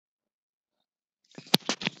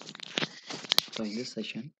So in this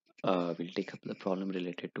session, we'll take up the problem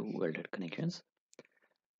related to welded connections.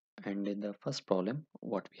 And in the first problem,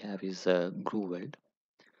 what we have is a groove weld.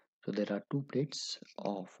 So there are two plates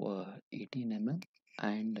of 18 mm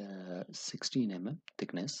and 16 mm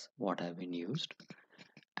thickness, what have been used,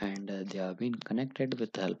 and they have been connected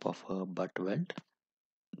with the help of a butt weld.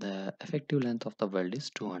 The effective length of the weld is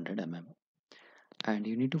 200 mm, and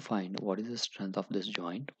you need to find what is the strength of this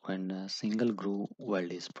joint when a single groove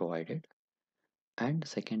weld is provided, and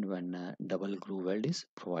second when a double groove weld is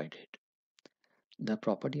provided. The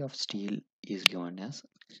property of steel is given as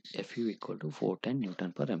Fu equal to 410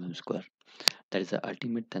 Newton per mm square. That is the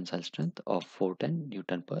ultimate tensile strength of 410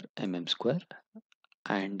 Newton per mm square.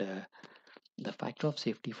 And the factor of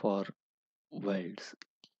safety for welds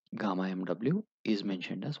gamma mw is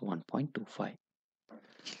mentioned as 1.25.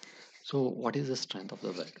 So what is the strength of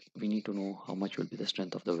the weld? We need to know how much will be the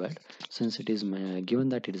strength of the weld, since it is given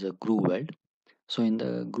that it is a groove weld. So in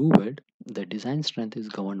the groove weld, the design strength is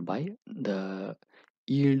governed by the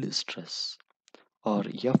yield stress, or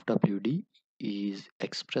FWD is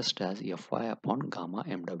expressed as Fy upon gamma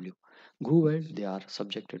mw. Groove weld, they are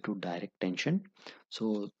subjected to direct tension,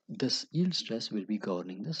 so this yield stress will be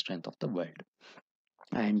governing the strength of the weld,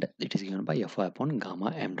 and it is given by Fy upon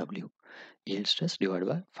gamma mw, yield stress divided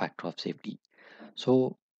by factor of safety.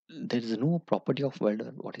 So there is no property of weld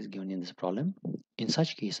what is given in this problem. In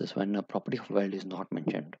such cases, when a property of weld is not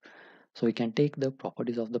mentioned, so we can take the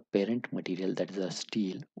properties of the parent material, that is the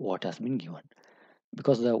steel, what has been given,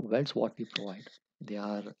 because the welds what we provide, they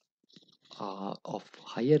are of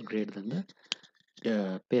higher grade than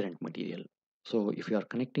the parent material. So if you are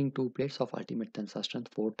connecting two plates of ultimate tensile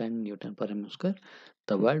strength 410 Newton per mm square,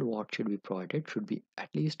 the weld what should be provided should be at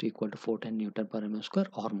least equal to 410 Newton per mm square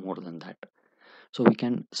or more than that. So we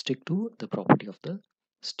can stick to the property of the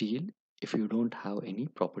steel if you don't have any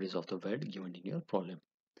properties of the weld given in your problem.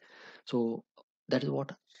 So that is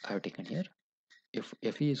what I have taken here. If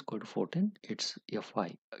Fe is equal to 410, its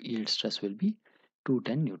Fy yield stress will be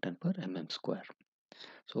 210 Newton per mm square.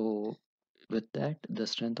 So with that, the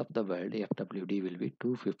strength of the weld FWD will be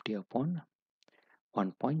 250 upon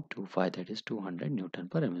 1.25, that is 200 Newton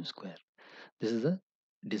per mm square. This is the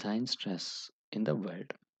design stress in the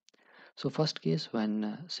weld. So first case, when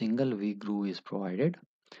a single V groove is provided,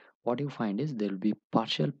 what you find is there will be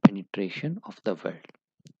partial penetration of the weld.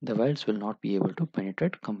 The welds will not be able to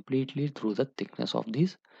penetrate completely through the thickness of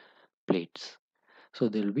these plates. So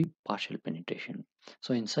there will be partial penetration.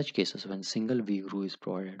 So in such cases, when single V groove is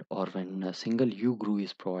provided or when a single U groove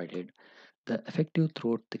is provided, the effective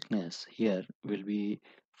throat thickness here will be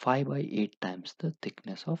 5 by 8 times the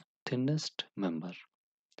thickness of thinnest member.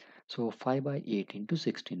 So 5 by 8 into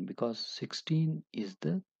 16, because 16 is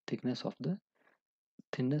the thickness of the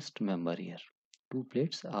thinnest member here. Two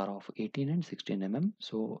plates are of 18 and 16 mm.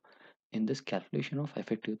 So in this calculation of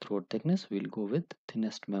effective throat thickness, we'll go with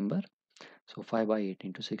thinnest member. So 5 by 8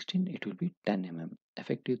 into 16, it will be 10 mm.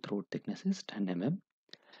 Effective throat thickness is 10 mm.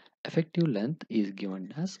 Effective length is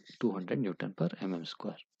given as 200 Newton per mm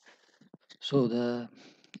square. So the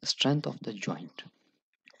strength of the joint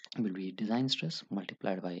will be design stress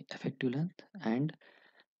multiplied by effective length and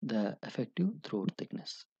the effective throat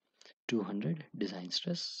thickness. 200 design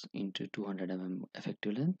stress into 200 mm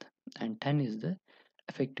effective length, and 10 is the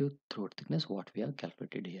effective throat thickness what we have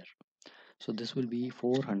calculated here. So this will be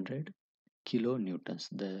 400 kilonewtons.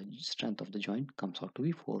 The strength of the joint comes out to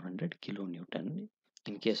be 400 kilonewton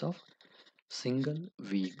in case of single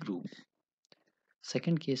V groove.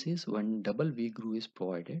 Second case is when double V groove is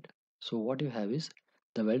provided. So what you have is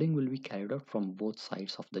the welding will be carried out from both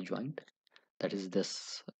sides of the joint. That is,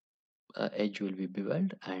 this edge will be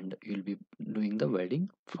beveled and you'll be doing the welding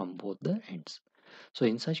from both the ends. So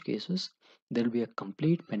in such cases, there will be a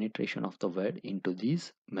complete penetration of the weld into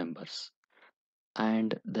these members,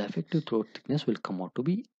 and the effective throat thickness will come out to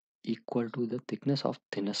be equal to the thickness of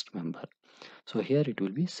thinnest member. So here it will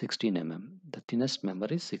be 16 mm. The thinnest member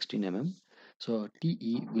is 16 mm. So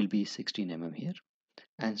TE will be 16 mm here,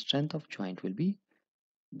 and strength of joint will be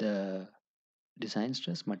the design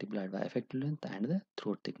stress multiplied by effective length and the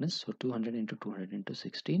throat thickness. So 200 into 200 into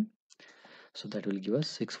 16. So that will give us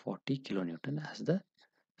 640 kilonewton as the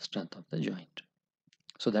strength of the joint.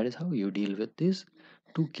 So that is how you deal with these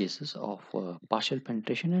two cases of partial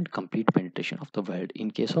penetration and complete penetration of the weld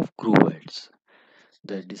in case of groove welds.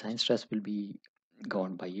 The design stress will be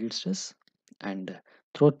governed by yield stress, and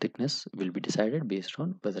throat thickness will be decided based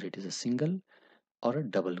on whether it is a single or a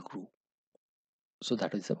double groove. So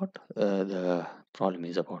that is about the problem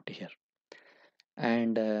is about here.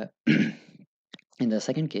 And in the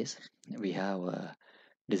second case, we have a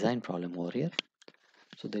design problem over here.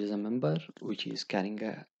 So there is a member which is carrying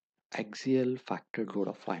a axial factored load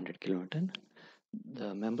of 500 kilonewton.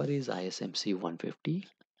 The member is ISMC 150,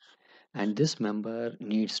 and this member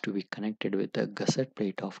needs to be connected with a gusset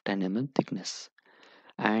plate of 10 thickness.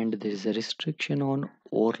 And there is a restriction on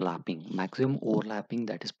overlapping. Maximum overlapping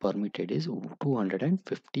that is permitted is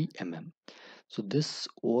 250 So this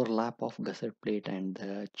overlap of gusset plate and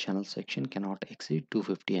the channel section cannot exceed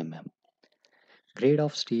 250 Grade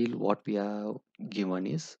of steel what we have given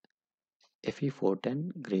is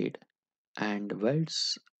Fe410 grade, and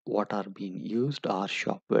welds what are being used are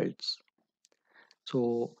shop welds.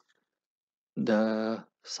 So the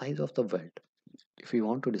size of the weld, if you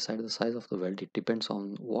want to decide the size of the weld, it depends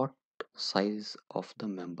on what size of the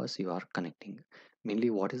members you are connecting. Mainly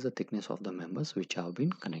what is the thickness of the members which have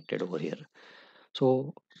been connected over here.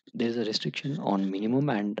 So there is a restriction on minimum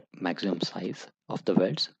and maximum size of the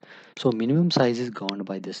welds. So minimum size is governed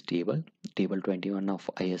by this table 21 of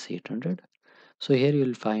IS 800. So here you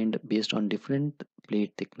will find, based on different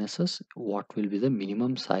plate thicknesses, what will be the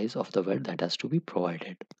minimum size of the weld that has to be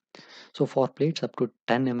provided. So for plates up to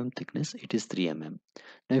 10 thickness, it is 3 Now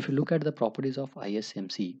if you look at the properties of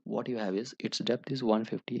ISMC, what you have is its depth is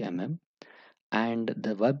 150 and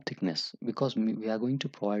the web thickness, because we are going to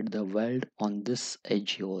provide the weld on this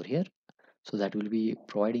edge over here, so that will be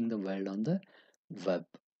providing the weld on the web.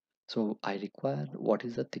 So I require what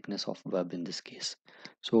is the thickness of web in this case.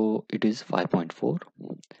 So it is 5.4.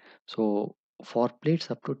 So for plates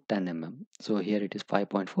up to 10 so here it is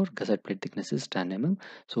 5.4, gusset plate thickness is 10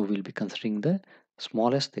 so we'll be considering the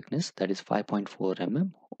smallest thickness, that is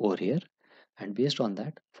 5.4 over here, and based on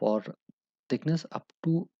that, for thickness up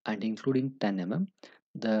to and including 10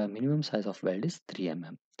 the minimum size of weld is 3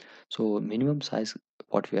 So minimum size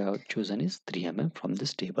what we have chosen is 3 from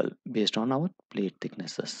this table based on our plate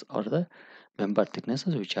thicknesses or the member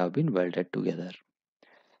thicknesses which have been welded together.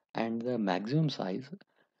 And the maximum size,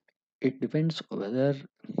 it depends whether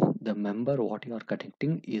the member what you are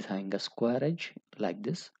connecting is having a square edge like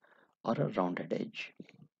this or a rounded edge.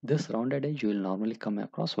 This rounded edge you will normally come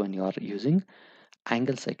across when you are using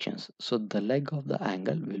angle sections. So the leg of the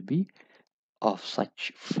angle will be of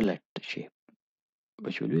such fillet shape,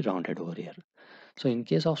 which will be rounded over here. So in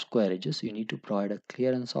case of square edges, you need to provide a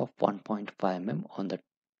clearance of 1.5 on the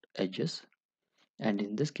edges, and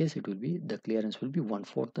in this case it will be, the clearance will be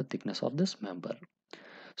 1/4 the thickness of this member.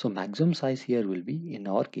 So maximum size here will be, in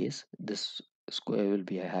our case, this square will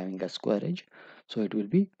be having a square edge, so it will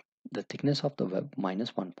be the thickness of the web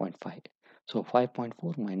minus 1.5. So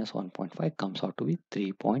 5.4 minus 1.5 comes out to be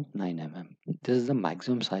 3.9 This is the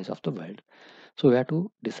maximum size of the weld. So we have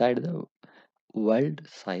to decide the weld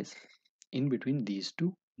size in between these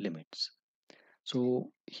two limits.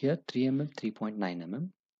 So here 3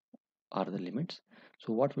 3.9 are the limits.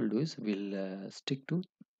 So what we'll do is we'll stick to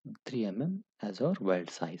 3 as our weld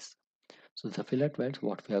size. So the fillet welds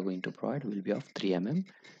what we are going to provide will be of 3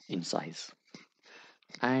 in size.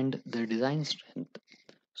 And the design strength.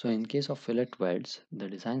 So in case of fillet welds, the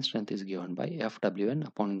design strength is given by FWN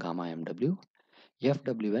upon gamma mw.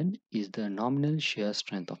 FWN is the nominal shear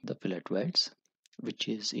strength of the fillet welds, which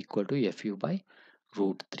is equal to Fu by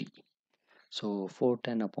root 3. So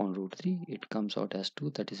 410 upon root 3, it comes out as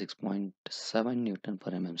 236.7 Newton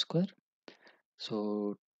per square.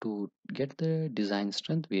 So to get the design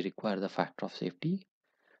strength, we require the factor of safety,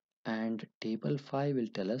 and table 5 will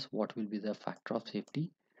tell us what will be the factor of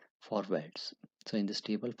safety for welds. So in this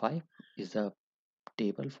table 5 is the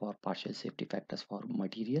table for partial safety factors for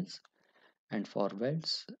materials, and for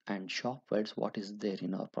welds and shop welds what is there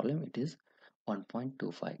in our problem, it is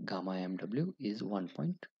 1.25. Gamma mw is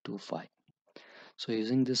 1.25. So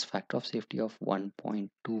using this factor of safety of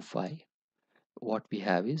 1.25, what we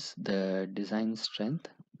have is the design strength,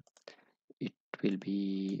 it will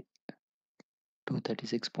be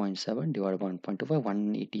 236.7 divided by 1.25,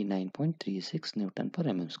 189.36 Newton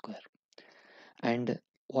per square. And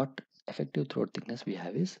what effective throat thickness we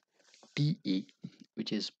have is TE,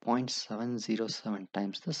 which is 0.707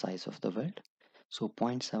 times the size of the weld. So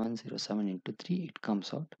 0.707 into 3, it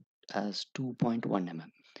comes out as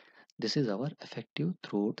 2.1 This is our effective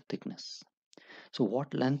throat thickness. So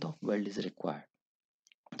what length of weld is required?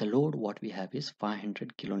 The load what we have is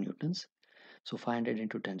 500 kilonewtons. So 500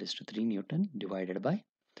 into 10 raised to 3 Newton divided by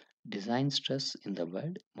design stress in the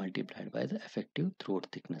weld multiplied by the effective throat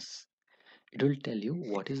thickness. It will tell you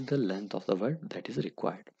what is the length of the weld that is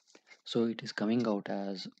required. So it is coming out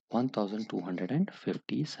as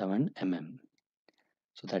 1257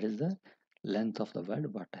 So that is the length of the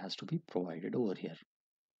weld what has to be provided over here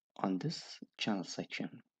on this channel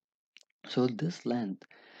section. So this length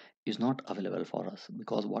is not available for us,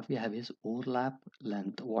 because what we have is overlap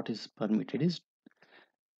length. What is permitted is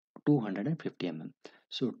 250 mm.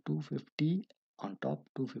 So 250 on top,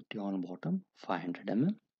 250 on bottom, 500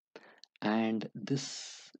 mm, and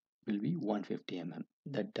this will be 150 mm,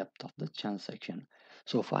 the depth of the channel section.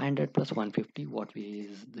 So 500 plus 150, what we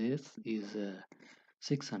is this is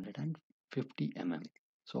 650 mm.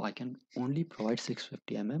 So I can only provide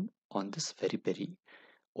 650 mm on this very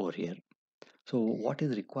over here. So what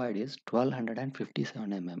is required is 1257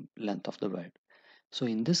 mm length of the weld. So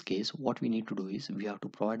in this case, what we need to do is we have to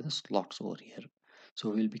provide the slots over here. So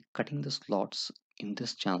we'll be cutting the slots in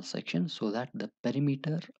this channel section so that the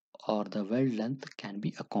perimeter or the weld length can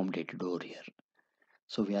be accommodated over here.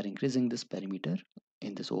 So we are increasing this perimeter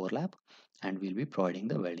in this overlap, and we'll be providing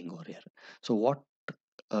the welding over here. So what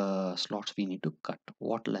slots we need to cut,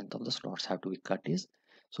 what length of the slots have to be cut is,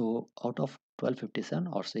 so out of 1257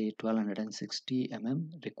 or say 1260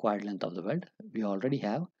 mm required length of the weld, we already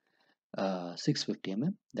have 650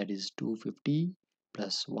 mm, that is 250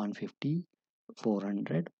 plus 150,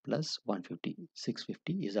 400 plus 150,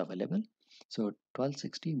 650 is available. So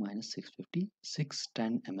 1260 minus 650,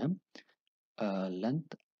 610 mm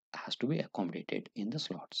length has to be accommodated in the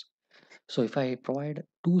slots. So if I provide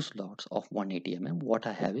two slots of 180 mm, what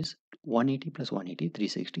I have is 180 plus 180,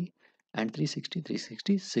 360, and 360,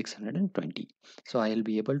 360, 620. So I will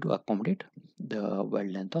be able to accommodate the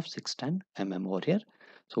weld length of 610 mm over here.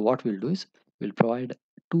 So what we'll do is we'll provide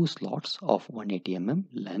two slots of 180 mm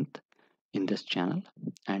length in this channel,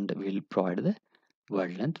 and we'll provide the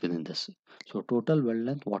weld length within this. So total weld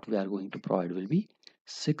length what we are going to provide will be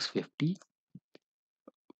 650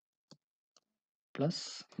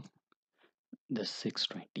 plus the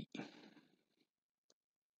 620.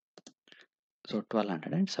 So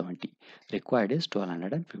 1270 required is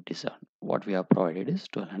 1257. What we have provided is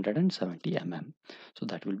 1270 mm. So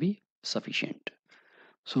that will be sufficient.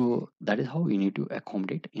 So that is how you need to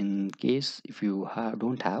accommodate in case if you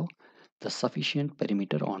don't have the sufficient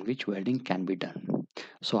perimeter on which welding can be done.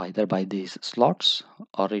 So either by these slots,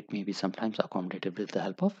 or it may be sometimes accommodated with the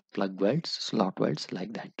help of plug welds, slot welds,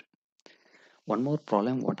 like that. One more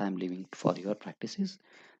problem what I'm leaving for your practice is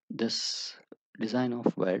this design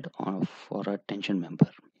of weld for a tension member.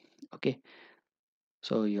 Okay,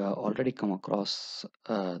 so you have already come across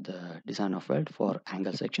the design of weld for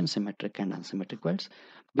angle section, symmetric and unsymmetric welds.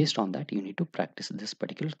 Based on that, you need to practice this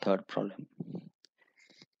particular third problem.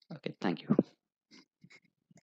 Okay, thank you.